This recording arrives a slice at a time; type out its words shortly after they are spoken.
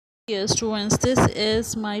Dear students, this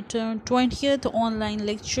is my 20th online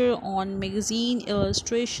lecture on magazine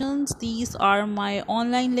illustrations. These are my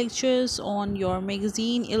online lectures on your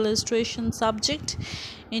magazine illustration subject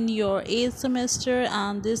in your 8th semester,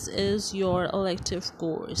 and this is your elective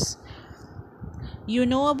course. You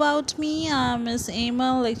know about me. I'm Miss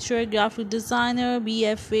Emma, lecturer, graphic designer,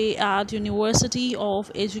 BFA at University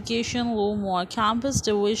of Education Lowmore Campus,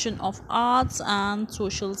 Division of Arts and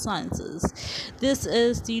Social Sciences. This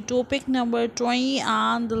is the topic number 20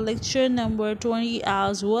 and the lecture number 20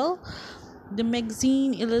 as well. The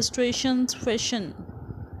magazine illustrations fashion.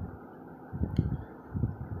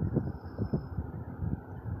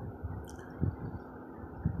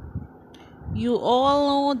 You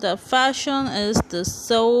all know that fashion is the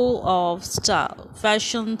soul of style.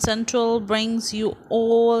 Fashion Central brings you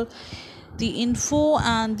all the info,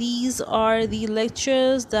 and these are the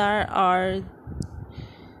lectures that are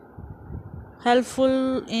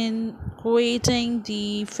helpful in creating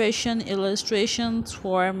the fashion illustrations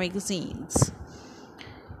for magazines.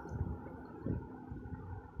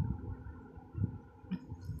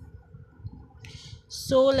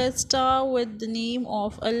 So let's start with the name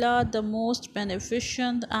of Allah, the most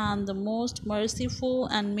beneficent and the most merciful,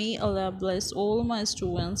 and may Allah bless all my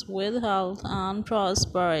students with health and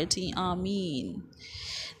prosperity. Ameen.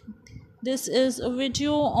 This is a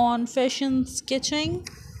video on fashion sketching.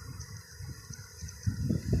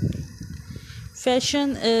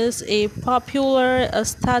 Fashion is a popular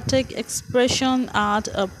aesthetic expression at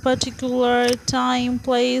a particular time,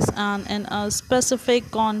 place, and in a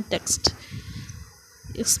specific context,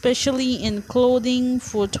 especially in clothing,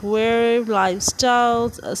 footwear,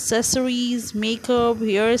 lifestyles, accessories, makeup,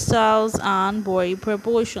 hairstyles, and body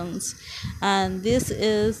proportions. And this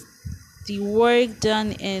is the work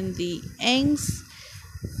done in the inks.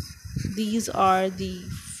 These are the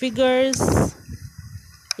figures,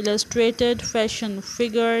 illustrated fashion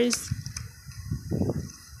figures,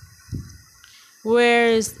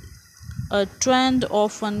 whereas a trend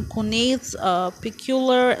often connotes a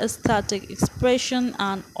peculiar aesthetic expression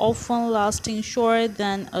and often lasting shorter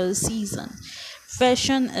than a season.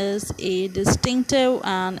 Fashion is a distinctive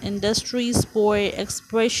and industry sport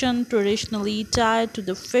expression traditionally tied to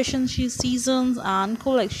the fashion seasons and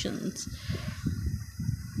collections.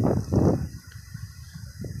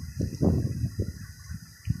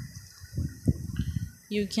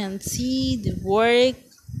 You can see the work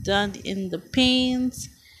done in the paints.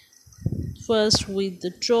 First with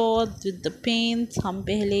the draw with the paints हम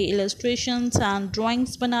पहले illustrations and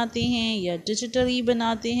drawings बनाते हैं या digitally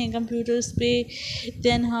बनाते हैं computers पे,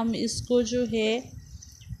 then हम इसको जो है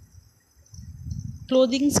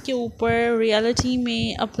क्लोथिंग्स के ऊपर रियलिटी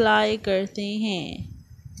में अप्लाई करते हैं.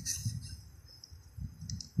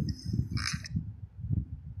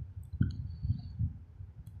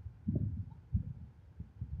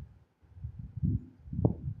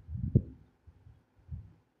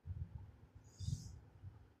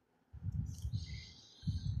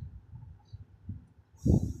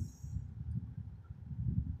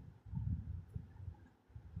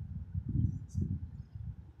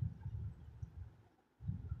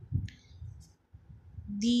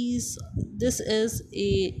 This is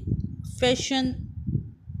a fashion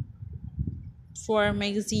for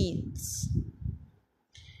magazines.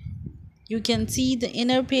 You can see the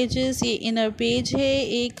inner pages. ये inner page है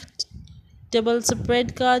एक डबल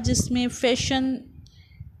स्प्रेड का, जिसमें फैशन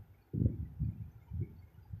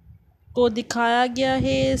को दिखाया गया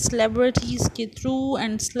है celebrities के through,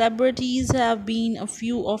 and celebrities have been a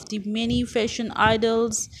few of the many fashion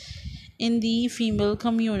idols in the female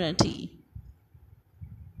community.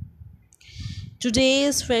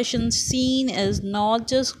 Today's fashion scene is not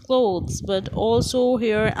just clothes but also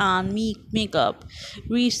hair and makeup.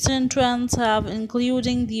 Recent trends have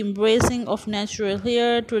including the embracing of natural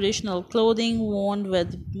hair, traditional clothing worn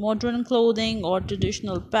with modern clothing, or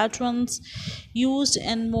traditional patterns used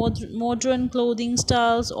in modern clothing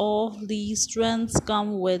styles. All these trends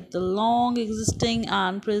come with the long existing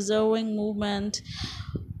and preserving movement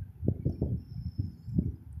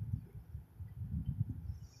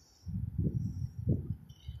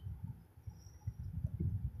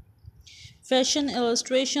Fashion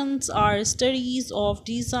illustrations are studies of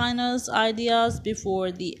designers' ideas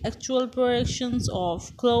before the actual productions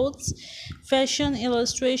of clothes. Fashion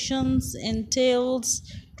illustrations entails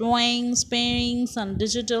drawings, paintings, and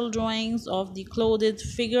digital drawings of the clothed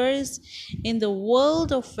figures. In the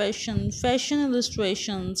world of fashion, fashion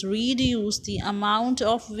illustrations reduce the amount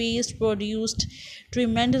of waste produced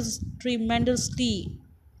tremendously.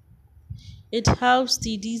 It helps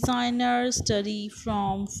the designer study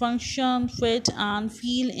from function, fit, and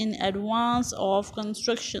feel in advance of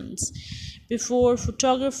constructions. Before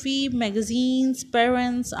photography, magazines,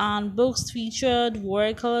 parents, and books featured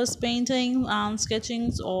watercolors paintings and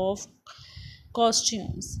sketchings of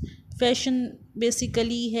costumes fashion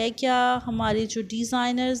basically है क्या हमारे जो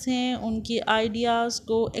designers हैं उनके ideas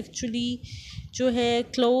को actually जो है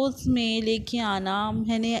clothes में लेके आना।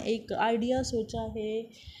 मैंने एक आइडिया सोचा है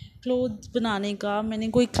क्लोथ बनाने का, मैंने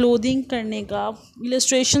कोई क्लोथिंग करने का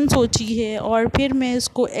इलस्ट्रेशन सोची है और फिर मैं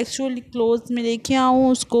इसको एक्चुअली क्लोथ्स में लेके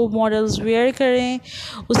आऊँ, उसको मॉडल्स वेयर करें,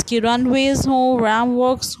 उसके रनवेज़ हों, रैम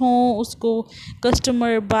वॉक्स हों, उसको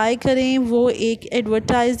कस्टमर बाय करें। वो एक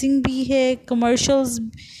एडवर्टाइजिंग भी है,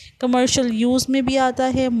 कमर्शियल यूज़ में भी आता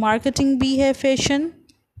है, मार्केटिंग भी है फैशन।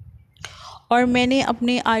 और मैंने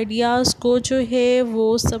अपने आइडियाज़ को जो है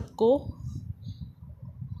वो सबको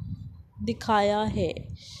दिखाया है।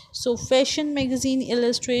 सो फैशन मैगज़ीन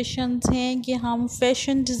इलस्ट्रेशंस हैं कि हम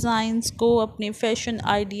फैशन डिज़ाइंस को, अपने फ़ैशन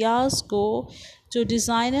आइडियाज़ को, जो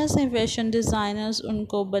डिज़ाइनर्स हैं फैशन डिज़ाइनर्स,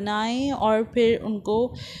 उनको बनाएं और फिर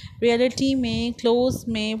उनको रियलिटी में क्लोथ्स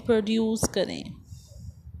में प्रोड्यूस करें।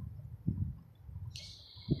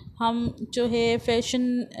 हम जो है फैशन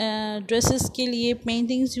ड्रेसेस के लिए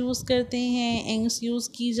पेंटिंग्स यूज़ करते हैं, इंक्स यूज़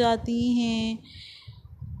की जाती हैं,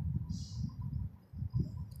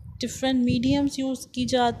 डिफरेंट मीडियम्स यूज़ की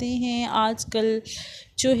जाते हैं। आजकल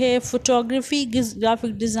जो है फ़ोटोग्राफ़ी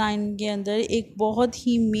ग्राफिक डिज़ाइन के अंदर एक बहुत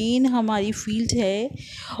ही मेन हमारी फील्ड है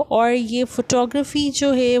और ये फ़ोटोग्राफ़ी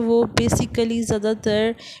जो है वो बेसिकली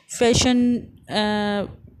ज़्यादातर फ़ैशन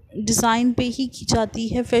डिज़ाइन पे ही की जाती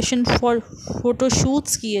है। फ़ैशन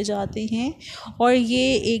फ़ोटोशूट्स किए जाते हैं और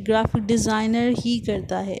ये एक ग्राफिक डिज़ाइनर ही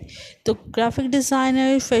करता है। तो ग्राफिक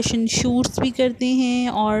डिज़ाइनर फ़ैशन शूट्स भी करते हैं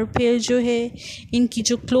और फिर जो है इनकी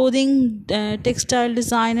जो क्लोथिंग टेक्सटाइल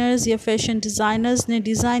डिज़ाइनर्स या फ़ैशन डिज़ाइनर्स ने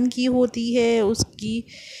डिज़ाइन की होती है उसकी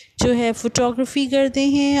जो है फ़ोटोग्राफ़ी करते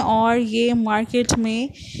हैं और ये मार्केट में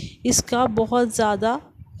इसका बहुत ज़्यादा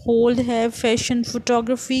होल्ड है फ़ैशन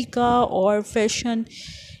फ़ोटोग्राफ़ी का और फ़ैशन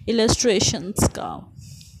इलस्ट्रेशंस का।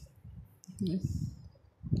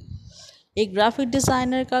 एक ग्राफिक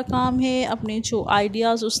डिज़ाइनर का काम है अपने जो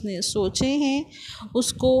आइडियाज़ उसने सोचे हैं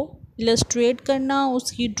उसको इलस्ट्रेट करना,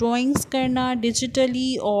 उसकी ड्राइंग्स करना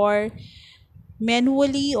डिजिटली और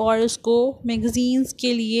मैनुअली और उसको मैगज़ीन्स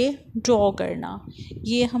के लिए ड्रॉ करना।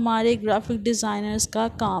 ये हमारे ग्राफिक डिज़ाइनर्स का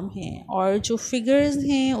काम है। और जो फिगर्स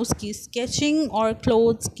हैं उसकी स्केचिंग और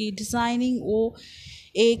क्लोथ्स की डिज़ाइनिंग वो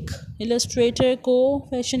एक इलस्ट्रेटर को,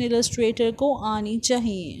 फैशन इलस्ट्रेटर को आनी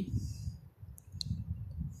चाहिए।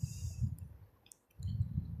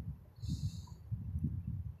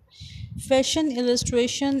 Fashion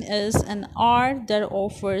illustration is an art that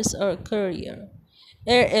offers a career.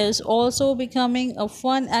 It is also becoming a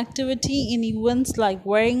fun activity in events like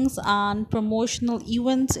weddings and promotional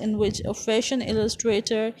events in which a fashion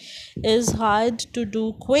illustrator is hired to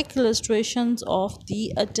do quick illustrations of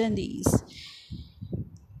the attendees.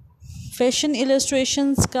 Fashion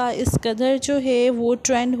illustrations का इस कदर जो है वो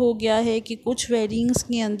trend हो गया है कि कुछ वेडिंग्स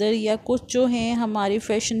के अंदर या कुछ जो हैं हमारे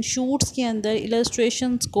फ़ैशन शूट्स के अंदर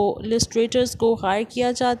इलस्ट्रेटर्स को हायर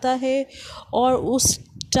किया जाता है और उस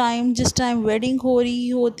टाइम जिस टाइम वेडिंग हो रही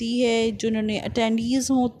होती है, जिन्होंने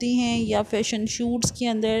अटेंडीज़ होती हैं या फ़ैशन शूट्स के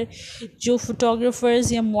अंदर जो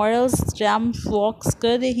फ़ोटोग्राफ़र्स या मॉडल्स रैम्प वॉक्स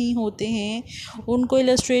कर रही होते हैं, उनको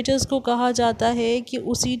इलस्ट्रेटर्स को कहा जाता है कि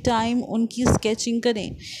उसी टाइम उनकी स्केचिंग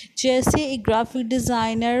करें। जैसे एक ग्राफिक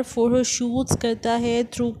डिज़ाइनर फ़ोटो शूट्स करता है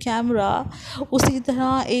थ्रू कैमरा, उसी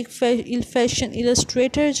तरह एक फ़ैशन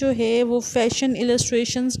इलस्ट्रेटर जो है वो फ़ैशन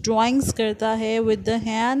इलस्ट्रेशंस ड्राइंग्स करता है विद द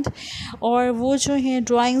हैंड और वो जो हैं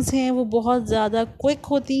ड्राइंग्स हैं वो बहुत ज़्यादा क्विक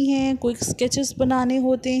होती हैं, क्विक स्केचेस बनाने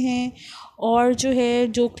होते हैं और जो है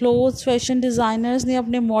जो क्लोथ्स फ़ैशन डिज़ाइनर्स ने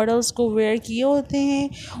अपने मॉडल्स को वेयर किए होते हैं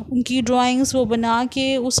उनकी ड्राइंग्स वो बना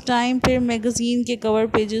के उस टाइम फिर मैगज़ीन के कवर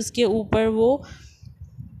पेजेस के ऊपर वो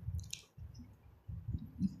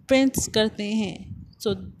प्रिंट्स करते हैं।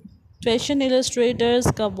 सो फैशन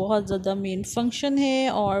इलस्ट्रेटर्स का बहुत ज़्यादा मेन फंक्शन है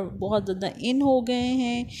और बहुत ज़्यादा इन हो गए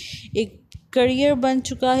हैं, एक करियर बन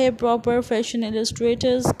चुका है प्रॉपर फैशन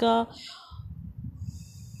इलस्ट्रेटर्स का।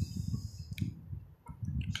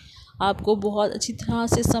 आपको बहुत अच्छी तरह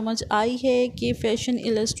से समझ आई है कि फ़ैशन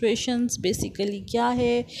इलस्ट्रेशंस बेसिकली क्या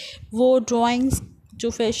है। वो ड्राइंग्स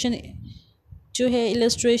जो फ़ैशन जो है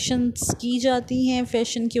इलस्ट्रेशंस की जाती हैं,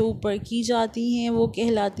 फ़ैशन के ऊपर की जाती हैं, वो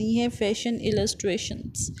कहलाती हैं फ़ैशन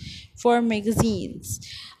इलस्ट्रेशंस फॉर मैगज़ीन्स।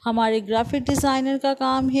 हमारे ग्राफिक डिज़ाइनर का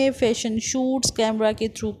काम है फ़ैशन शूट्स कैमरा के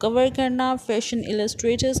थ्रू कवर करना। फ़ैशन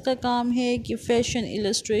इलस्ट्रेटर्स का काम है कि फ़ैशन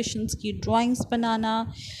इलस्ट्रेशंस की ड्राइंग्स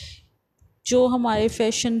बनाना जो हमारे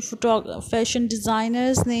फैशन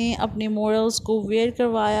डिज़ाइनर्स ने अपने मॉडल्स को वेयर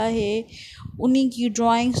करवाया है, उन्हीं की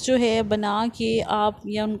ड्राइंग्स जो है बना के आप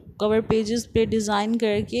या उन कवर पेजेस पे डिज़ाइन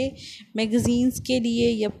करके मैगज़ीन्स के लिए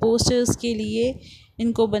या पोस्टर्स के लिए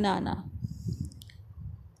इनको बनाना.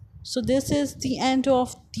 So this is the end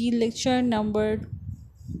of the lecture number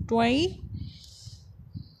 20.